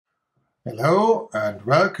Hello and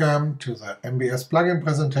welcome to the MBS Plugin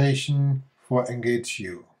presentation for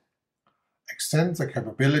EngageU. Extend the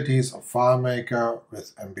capabilities of FileMaker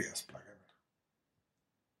with MBS Plugin.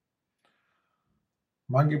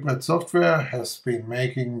 MonkeyBread Software has been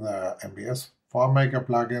making the MBS FileMaker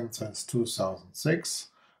plugin since 2006,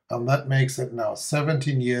 and that makes it now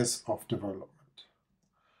 17 years of development.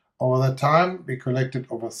 Over the time, we collected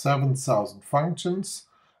over 7,000 functions,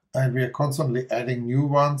 and we are constantly adding new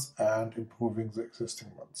ones and improving the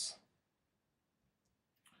existing ones.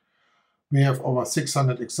 We have over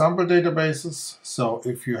 600 example databases, so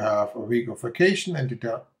if you have a week of vacation and you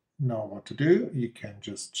don't know what to do, you can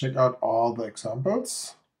just check out all the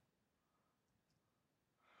examples.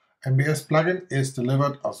 MBS Plugin is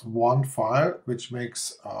delivered as one file, which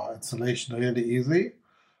makes installation really easy,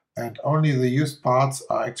 and only the used parts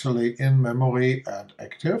are actually in memory and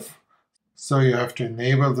active, so you have to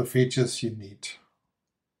enable the features you need.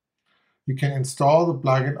 You can install the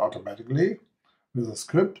plugin automatically with a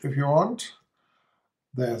script if you want.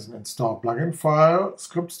 There's an install plugin file,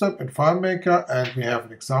 script step in FileMaker, and we have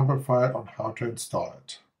an example file on how to install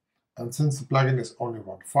it. And since the plugin is only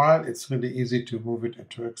one file, it's really easy to move it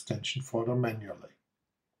into an extension folder manually.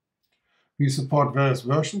 We support various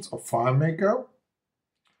versions of FileMaker.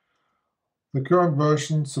 The current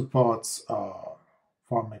version supports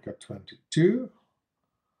FileMaker 22.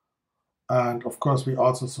 And of course, we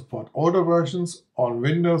also support older versions. On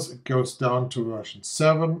Windows, it goes down to version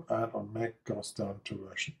 7, and on Mac, it goes down to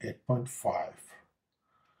version 8.5.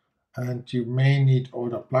 And you may need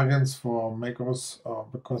older plugins for macOS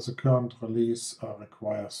because the current release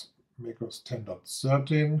requires macOS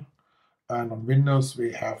 10.13. And on Windows,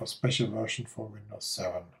 we have a special version for Windows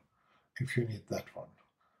 7 if you need that one.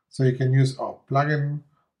 So you can use our plugin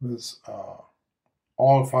with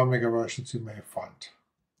all FileMaker versions you may find.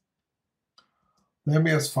 The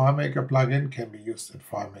MBS FileMaker plugin can be used in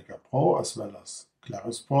FileMaker Pro as well as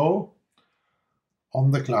Claris Pro on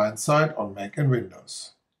the client side on Mac and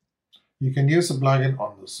Windows. You can use the plugin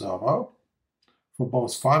on the server for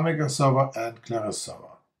both FileMaker Server and Claris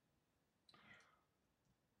Server.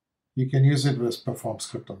 You can use it with Perform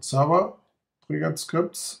Script on Server, triggered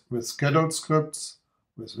scripts, with scheduled scripts,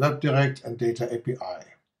 with WebDirect and Data API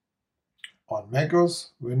on macOS,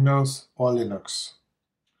 Windows, or Linux.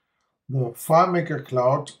 The FileMaker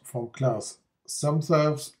Cloud from Claris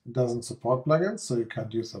themselves doesn't support plugins, so you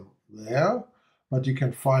can't use them there, but you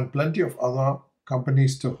can find plenty of other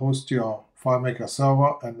companies to host your FileMaker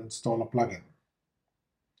server and install a plugin.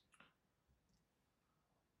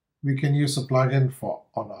 We can use a plugin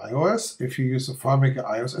on iOS if you use a FileMaker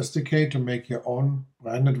iOS SDK to make your own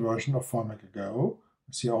branded version of FileMaker Go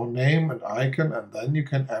with your own name and icon, and then you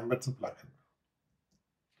can embed the plugin.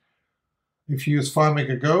 If you use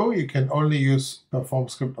FileMaker Go, you can only use Perform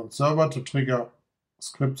Script on Server to trigger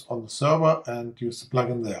scripts on the server and use the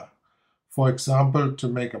plugin there. For example, to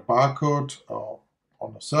make a barcode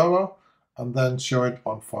on a server and then show it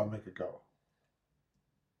on FileMaker Go.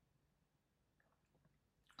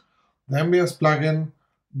 The MBS plugin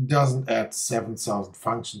doesn't add 7,000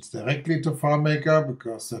 functions directly to FileMaker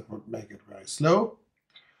because that would make it very slow.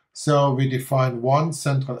 So we define one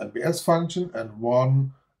central MBS function and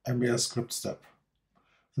one MBS script step.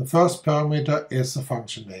 The first parameter is the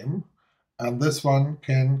function name, and this one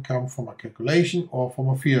can come from a calculation or from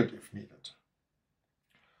a field if needed.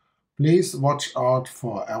 Please watch out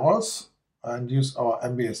for errors and use our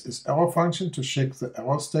MBS isError function to check the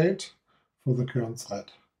error state for the current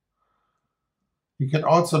thread. You can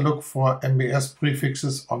also look for MBS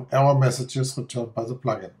prefixes on error messages returned by the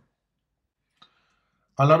plugin.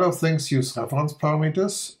 A lot of things use reference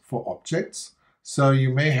parameters for objects. So you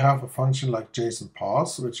may have a function like JSON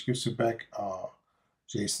parse, which gives you back a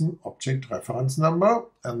JSON object reference number,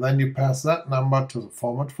 and then you pass that number to the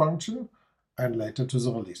format function and later to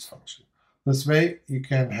the release function. This way you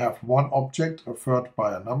can have one object referred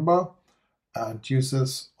by a number and use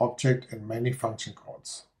this object in many function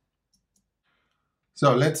calls.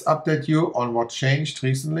 So let's update you on what changed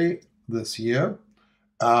recently this year.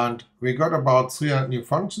 And we got about 300 new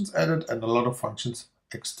functions added and a lot of functions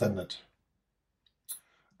extended.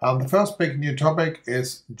 The first big new topic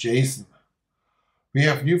is JSON. We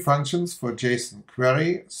have new functions for JSON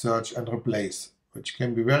query, search, and replace, which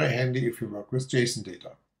can be very handy if you work with JSON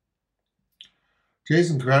data.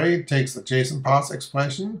 JSON query takes a JSON parse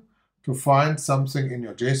expression to find something in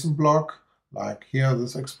your JSON block, like here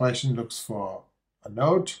this expression looks for a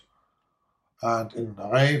note, and in an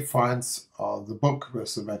array finds the book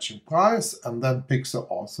with the matching price, and then picks the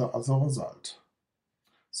author as a result.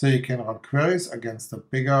 So you can run queries against a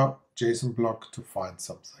bigger JSON block to find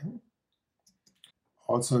something.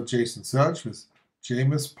 Also JSON search with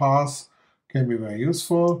JMIS path can be very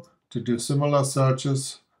useful to do similar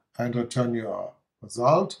searches and return your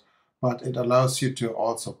result, but it allows you to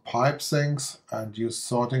also pipe things and use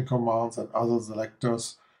sorting commands and other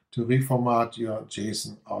selectors to reformat your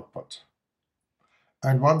JSON output.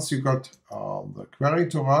 And once you got the query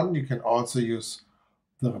to run, you can also use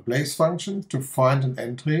the replace function to find an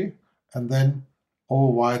entry and then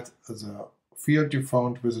override the field you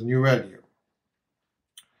found with a new value.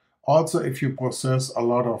 Also, if you process a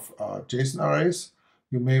lot of JSON arrays,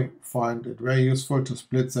 you may find it very useful to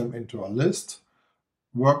split them into a list,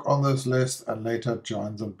 work on this list, and later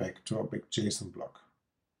join them back to a big JSON block.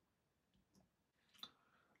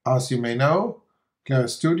 As you may know, Clara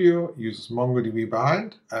Studio uses MongoDB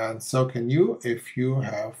behind, and so can you if you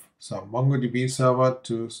have some MongoDB server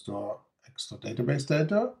to store extra database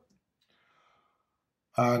data.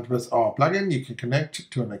 And with our plugin, you can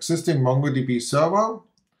connect to an existing MongoDB server.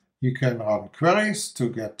 You can run queries to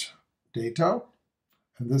get data.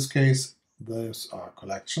 In this case, those are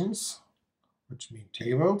collections, which mean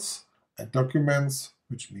tables, and documents,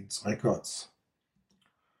 which means records.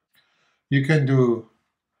 You can do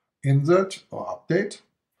insert or update,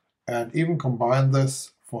 and even combine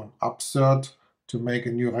this for an upsert to make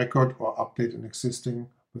a new record or update an existing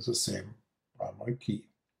with the same primary key.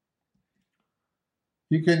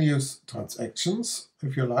 You can use transactions,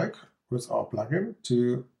 if you like, with our plugin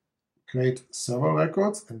to create several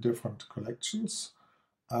records in different collections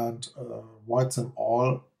and write them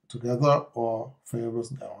all together or fail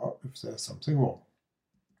with an error if there's something wrong.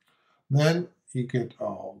 Then you get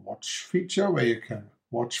a watch feature where you can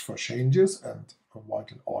watch for changes and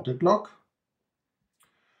write an audit log.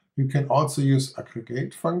 You can also use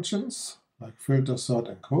aggregate functions like filter, sort,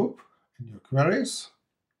 and group in your queries.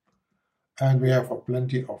 And we have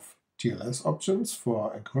plenty of TLS options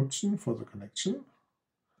for encryption for the connection.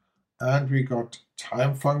 And we got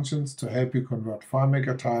time functions to help you convert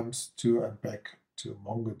FileMaker times to and back to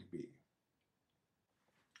MongoDB.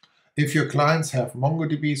 If your clients have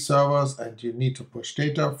MongoDB servers and you need to push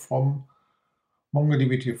data from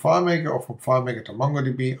MongoDB to FileMaker or from FileMaker to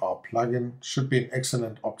MongoDB, our plugin should be an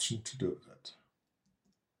excellent option to do that.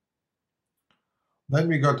 Then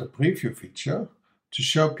we got a preview feature to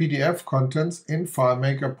show PDF contents in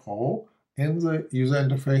FileMaker Pro in the user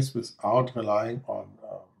interface without relying on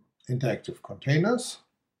interactive containers.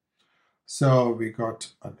 So we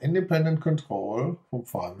got an independent control from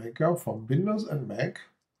FileMaker from Windows and Mac,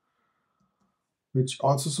 which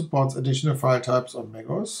also supports additional file types on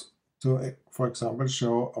macOS to, for example,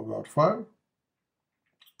 show a Word file.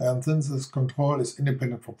 And since this control is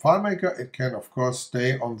independent from FileMaker, it can, of course,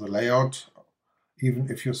 stay on the layout even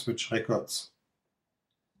if you switch records.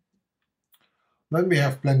 Then we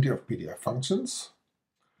have plenty of PDF functions.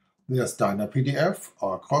 There's DynaPDF,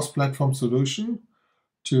 our cross-platform solution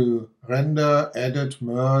to render, edit,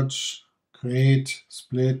 merge, create,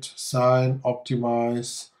 split, sign,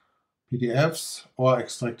 optimize PDFs or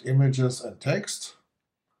extract images and text.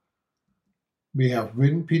 We have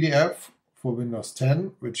WinPDF for Windows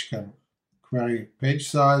 10, which can query page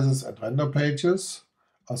sizes and render pages,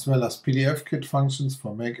 as well as PDFKit functions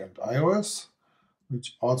for Mac and iOS,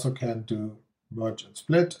 which also can do merge and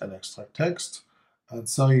split and extract text. And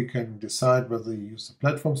so you can decide whether you use the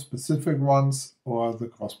platform-specific ones or the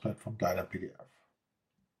cross-platform DynaPDF.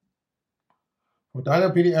 For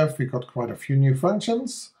DynaPDF, we got quite a few new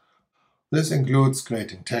functions. This includes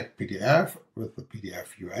creating tag PDF with the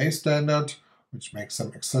PDF UA standard, which makes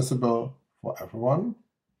them accessible for everyone.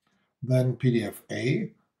 Then PDF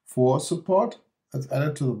A4 support is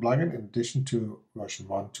added to the plugin in addition to version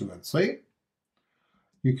 1, 2, and 3.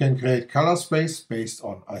 You can create color space based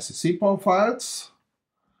on ICC profiles.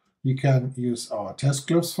 You can use our test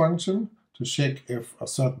glyphs function to check if a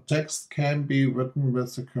certain text can be written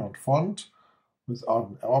with the current font without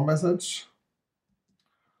an error message.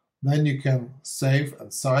 Then you can save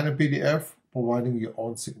and sign a PDF, providing your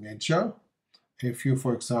own signature, if you,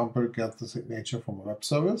 for example, get the signature from a web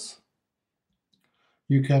service.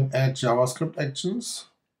 You can add JavaScript actions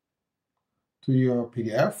to your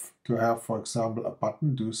PDF to have, for example, a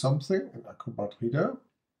button do something in Acrobat Reader.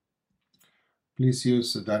 Please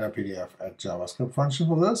use the DynaPDF add JavaScript function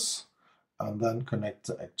for this, and then connect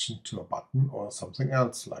the action to a button or something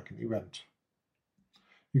else like an event.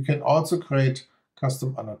 You can also create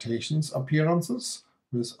custom annotations appearances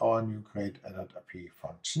with our new create edit API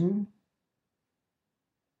function.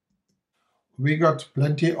 We got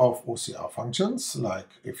plenty of OCR functions, like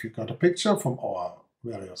if you got a picture from our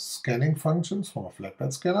various scanning functions from a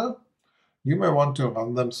flatbed scanner, you may want to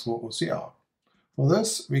run them through OCR. For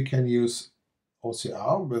this, we can use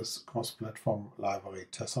OCR with cross-platform library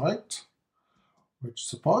Tesseract, which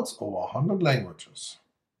supports over 100 languages.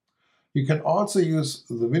 You can also use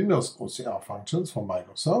the Windows OCR functions for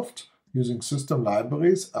Microsoft using system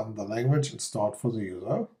libraries and the language installed for the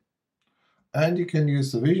user. And you can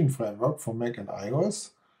use the Vision framework for Mac and iOS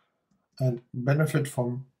and benefit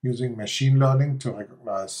from using machine learning to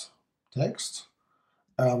recognize text.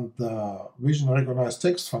 And the Vision Recognize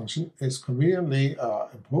Text function is conveniently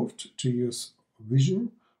improved to use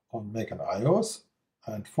Vision on Mac and iOS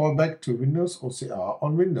and fall back to Windows OCR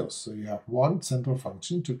on Windows. So you have one central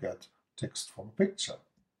function to get text from a picture.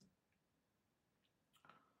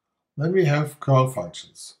 Then we have curl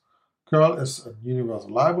functions. Curl is a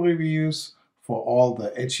universal library we use for all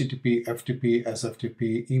the HTTP, FTP,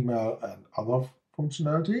 SFTP, email, and other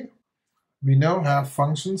functionality. We now have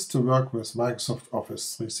functions to work with Microsoft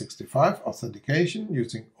Office 365 authentication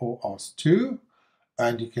using OAuth 2,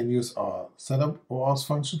 and you can use our setup OAuth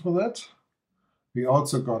function for that. We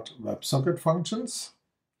also got WebSocket functions,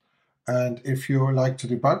 and if you like to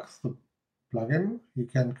debug the plugin, you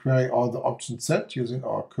can query all the options set using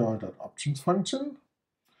our curl.options function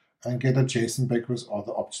and get a JSON back with all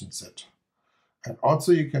the options set. And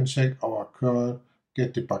also you can check our curl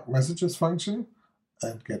get debug messages function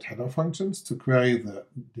and get header functions to query the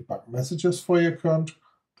debug messages for your current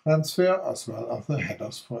transfer as well as the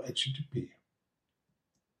headers for HTTP.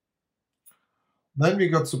 Then we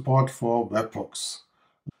got support for webhooks.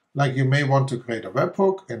 Like you may want to create a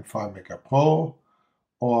webhook in FileMaker Pro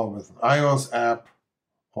or with an iOS app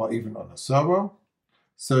or even on a server.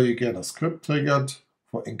 So you get a script triggered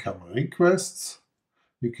for incoming requests.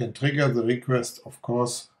 You can trigger the request, of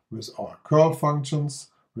course, with our curl functions,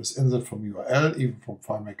 with insert from URL, even from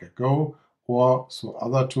FileMaker Go, or through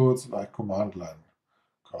other tools like command line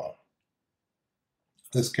curl.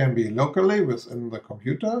 This can be locally within the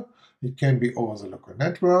computer. It can be over the local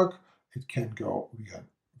network. It can go via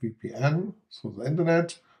VPN through the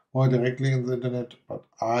internet or directly in the internet, but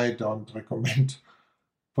I don't recommend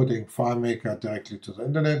putting FileMaker directly to the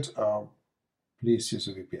internet. Please use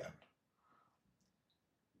a VPN.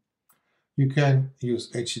 You can use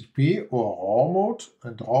HTTP or RAW mode,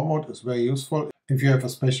 and RAW mode is very useful if you have a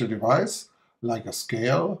special device like a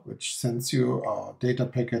scale, which sends you a data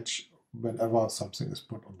package whenever something is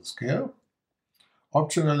put on the scale.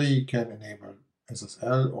 Optionally, you can enable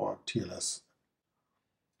SSL or TLS.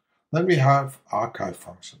 Then we have archive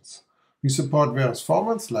functions. We support various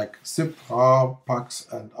formats like zip, RAR, PAX,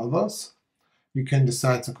 and others. You can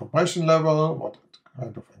decide the compression level, what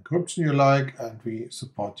kind of encryption you like, and we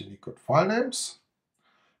support Unicode file names.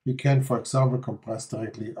 You can, for example, compress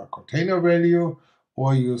directly a container value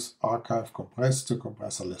or use archive compress to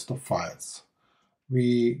compress a list of files.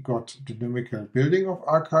 We got dynamical building of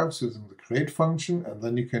archives using the create function, and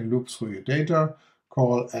then you can loop through your data,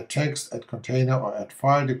 call add text, add container, or add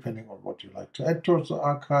file, depending on what you like to add to the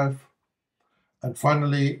archive. And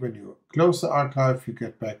finally, when you close the archive, you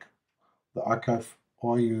get back the archive,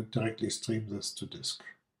 or you directly stream this to disk.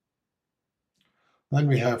 Then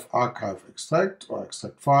we have archive extract or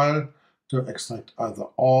extract file to extract either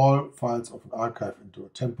all files of an archive into a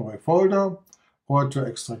temporary folder, or to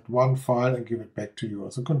extract one file and give it back to you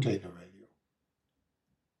as a container value.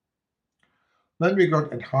 Then we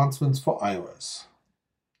got enhancements for iOS.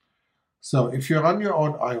 So if you run your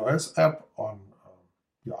own iOS app on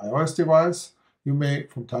your iOS device, you may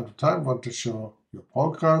from time to time want to show your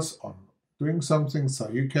progress on doing something, so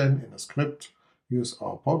you can, in a script, use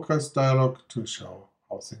our progress dialog to show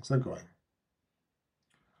how things are going.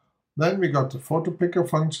 Then we got the photo picker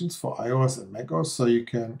functions for iOS and macOS, so you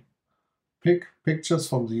can pick pictures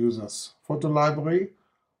from the user's photo library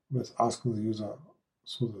with asking the user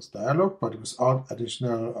through this dialog, but without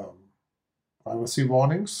additional privacy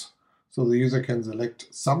warnings. So the user can select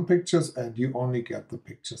some pictures and you only get the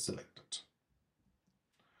picture selected.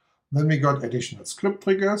 Then we got additional script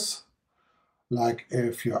triggers, like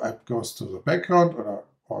if your app goes to the background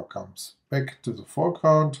or comes back to the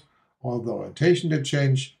foreground, or the orientation did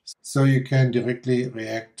change, so you can directly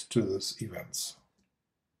react to these events.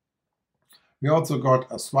 We also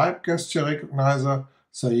got a swipe gesture recognizer,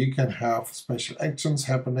 so you can have special actions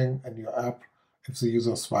happening in your app if the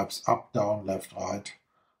user swipes up, down, left, right,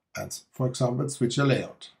 and, for example, switch a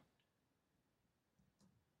layout.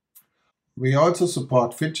 We also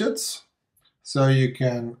support widgets, so you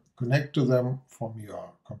can connect to them from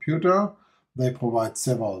your computer. They provide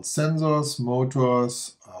several sensors,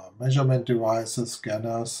 motors, measurement devices,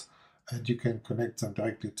 scanners, and you can connect them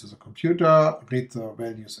directly to the computer, read the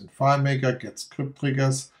values in FileMaker, get script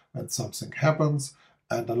triggers when something happens,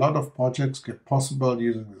 and a lot of projects get possible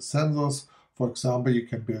using the sensors. For example, you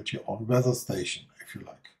can build your own weather station if you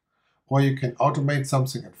like. Or you can automate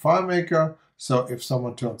something in FileMaker. So if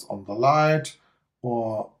someone turns on the light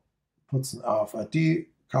or puts an RFID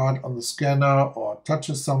card on the scanner or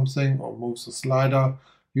touches something or moves a slider,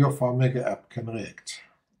 your FileMaker app can react.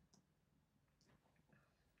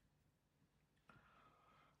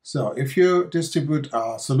 So if you distribute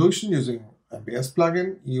a solution using MBS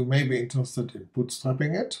Plugin, you may be interested in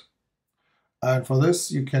bootstrapping it. And for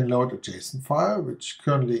this, you can load a JSON file, which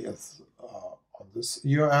currently is on this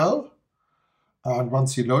URL. And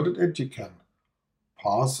once you loaded it, you can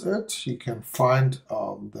parse it. You can find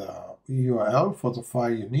the URL for the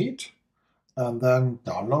file you need, and then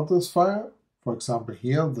download this file. For example,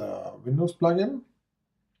 here, the Windows plugin.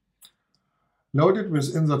 Load it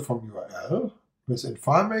with insert from URL within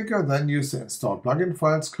FileMaker, then use the install plugin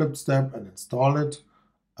file script step and install it.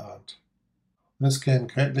 And this can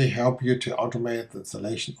greatly help you to automate the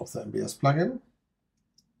installation of the MBS plugin.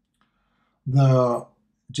 The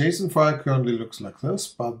JSON file currently looks like this,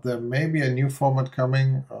 but there may be a new format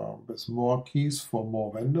coming with more keys for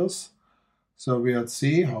more vendors. So we'll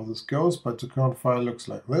see how this goes, but the current file looks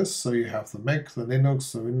like this. So you have the Mac, the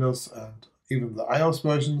Linux, the Windows, and even the iOS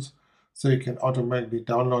versions. So you can automatically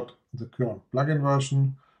download the current plugin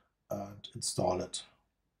version and install it.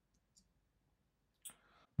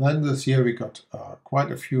 Then this year we got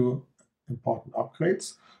quite a few important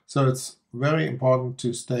upgrades. So it's very important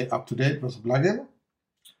to stay up to date with the plugin,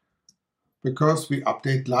 because we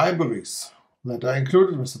update libraries that are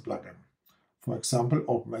included with the plugin. For example,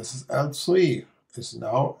 OpenSSL 3 is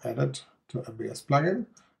now added to MBS plugin.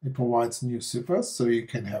 It provides new zippers, so you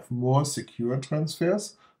can have more secure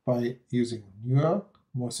transfers by using newer,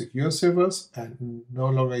 more secure zippers and no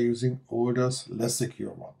longer using older, less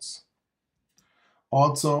secure ones.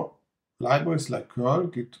 Also, libraries like curl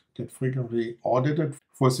get frequently audited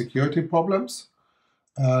for security problems,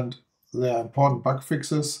 and there are important bug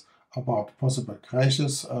fixes about possible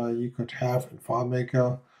crashes you could have in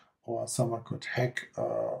FileMaker, or someone could hack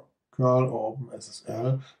curl or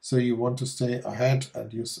OpenSSL, so you want to stay ahead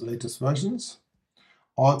and use the latest versions.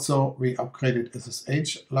 Also, we upgraded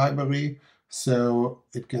SSH library, so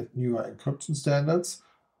it gets newer encryption standards,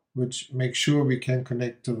 which make sure we can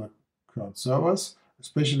connect to the current servers.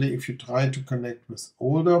 Especially if you try to connect with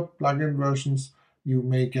older plugin versions, you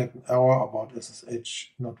may get an error about SSH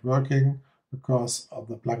not working because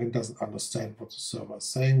the plugin doesn't understand what the server is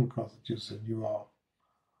saying because it uses a newer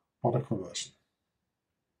protocol version.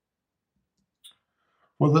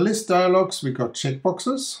 For the list dialogs, we got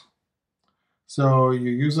checkboxes. So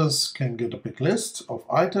your users can get a big list of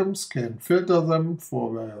items, can filter them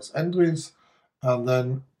for various entries, and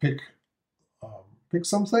then pick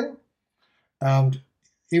something. And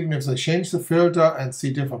even if they change the filter and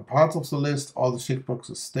see different parts of the list, all the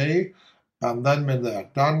checkboxes stay. And then when they are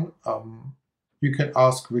done, you can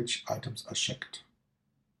ask which items are checked.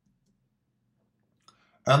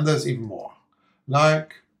 And there's even more.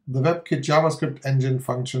 Like the WebKit JavaScript engine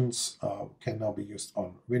functions can now be used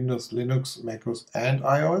on Windows, Linux, macOS, and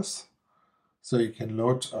iOS. So you can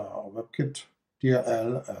load WebKit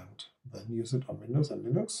DLL and then use it on Windows and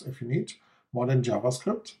Linux if you need modern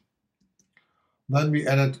JavaScript. Then we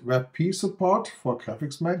added WebP support for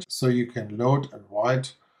graphics match, so you can load and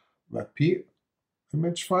write WebP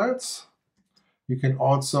image files. You can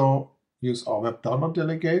also use our Web Download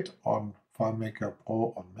Delegate on FileMaker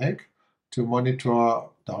Pro on Mac to monitor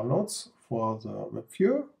downloads for the web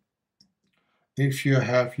viewer. If you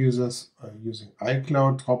have users using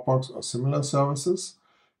iCloud, Dropbox, or similar services,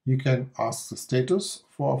 you can ask the status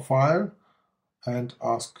for a file and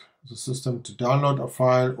ask the system to download a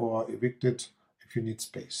file or evict it if you need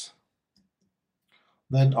space.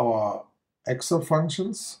 Then our Excel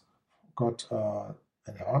functions got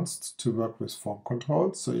enhanced to work with form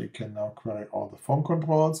controls, so you can now query all the form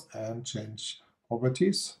controls and change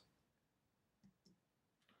properties.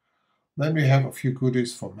 Then we have a few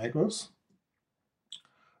goodies for macOS,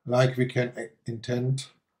 like we can indent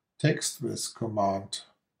text with command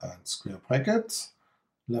and square brackets,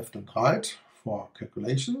 left and right for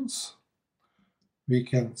calculations. We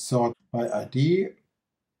can sort by ID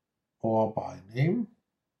or by name.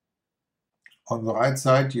 On the right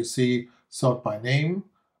side, you see sort by name,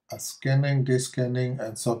 as scanning, descanning,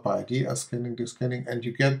 and sort by ID as scanning, descanning, and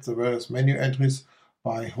you get the various menu entries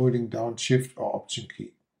by holding down Shift or Option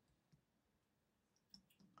key.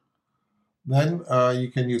 Then you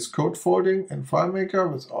can use code folding in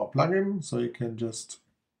FileMaker with our plugin, so you can just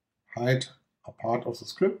hide a part of the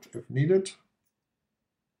script if needed.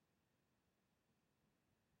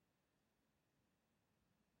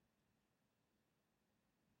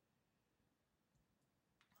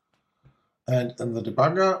 And in the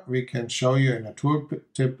debugger, we can show you in a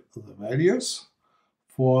tooltip the values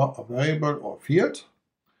for a variable or field.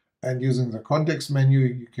 And using the context menu,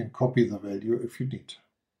 you can copy the value if you need.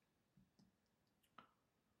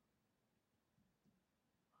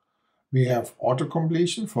 We have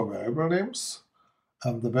auto-completion for variable names.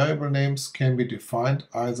 And the variable names can be defined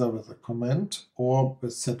either with a comment or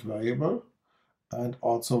with set variable, and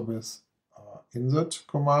also with insert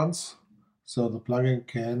commands. So the plugin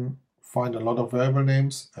can find a lot of variable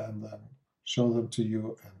names and then show them to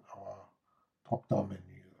you in our drop-down menu.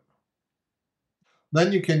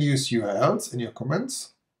 Then you can use URLs in your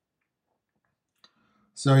comments.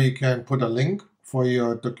 So you can put a link for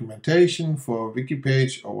your documentation, for a wiki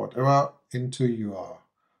page or whatever into your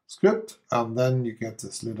script, and then you get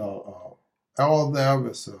this little arrow there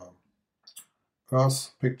with a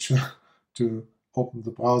Earth picture to open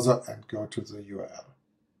the browser and go to the URL.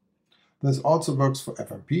 This also works for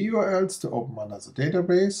FMP URLs to open another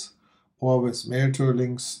database, or with mail to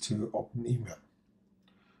links to open email.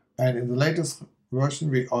 And in the latest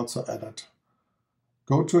version, we also added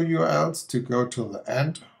go-to URLs to go to the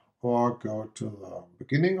end, or go to the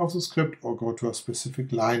beginning of the script, or go to a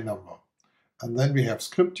specific line number. And then we have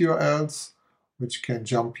script URLs, which can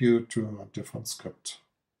jump you to a different script.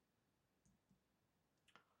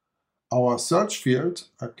 Our search field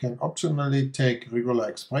can optionally take regular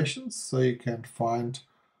expressions, so you can find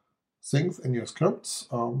things in your scripts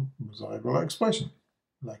with a regular expression.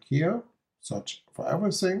 Like here, search for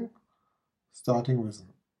everything, starting with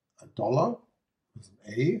a dollar, with an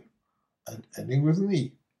A, and ending with an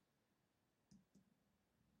E.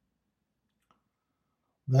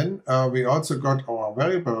 Then we also got our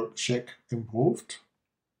variable check improved.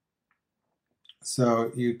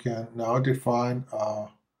 So you can now define a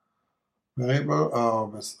variable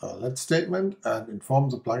with a let statement and inform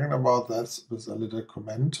the plugin about that with a little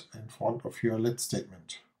comment in front of your let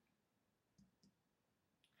statement.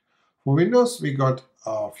 For Windows, we got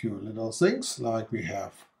a few little things, like we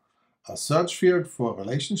have a search field for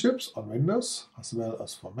relationships on Windows as well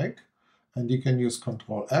as for Mac, and you can use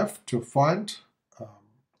Ctrl F to find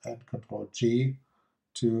and Ctrl G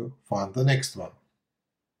to find the next one.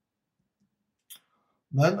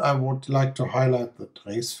 Then I would like to highlight the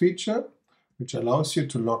trace feature, which allows you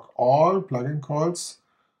to log all plugin calls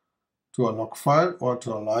to a log file or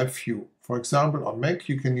to a live view. For example, on Mac,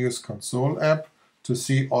 you can use Console app to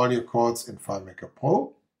see all your calls in FileMaker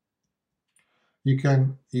Pro. You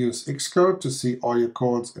can use Xcode to see all your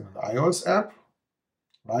calls in an iOS app,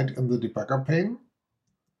 right in the debugger pane.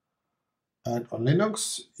 And on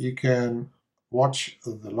Linux, you can watch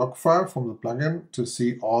the log file from the plugin to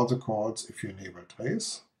see all the calls if you enable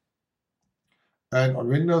trace. And on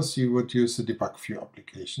Windows, you would use the debug view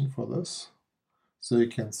application for this, so you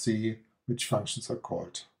can see which functions are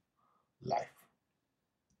called live.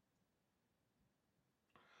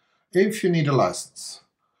 If you need a license,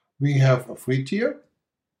 we have a free tier.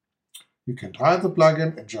 You can try the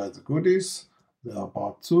plugin, enjoy the goodies. There are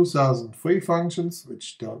about 2,000 free functions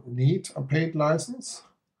which don't need a paid license.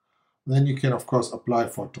 Then you can, of course, apply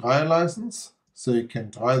for trial license, so you can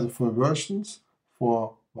try the full versions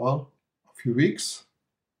for, well, a few weeks.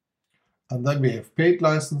 And then we have paid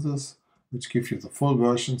licenses, which give you the full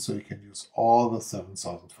version, so you can use all the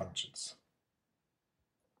 7,000 functions.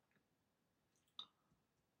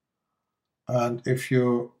 And if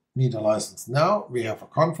you need a license now, we have a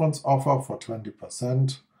conference offer for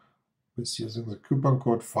 20% with using the coupon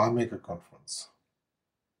code FileMaker Conference.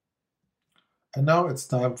 And now it's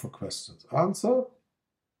time for questions and answer.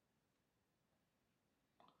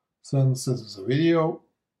 Since this is a video,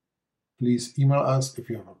 please email us if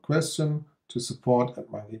you have a question to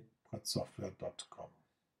support@monkeybreadsoftware.com.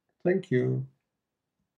 Thank you.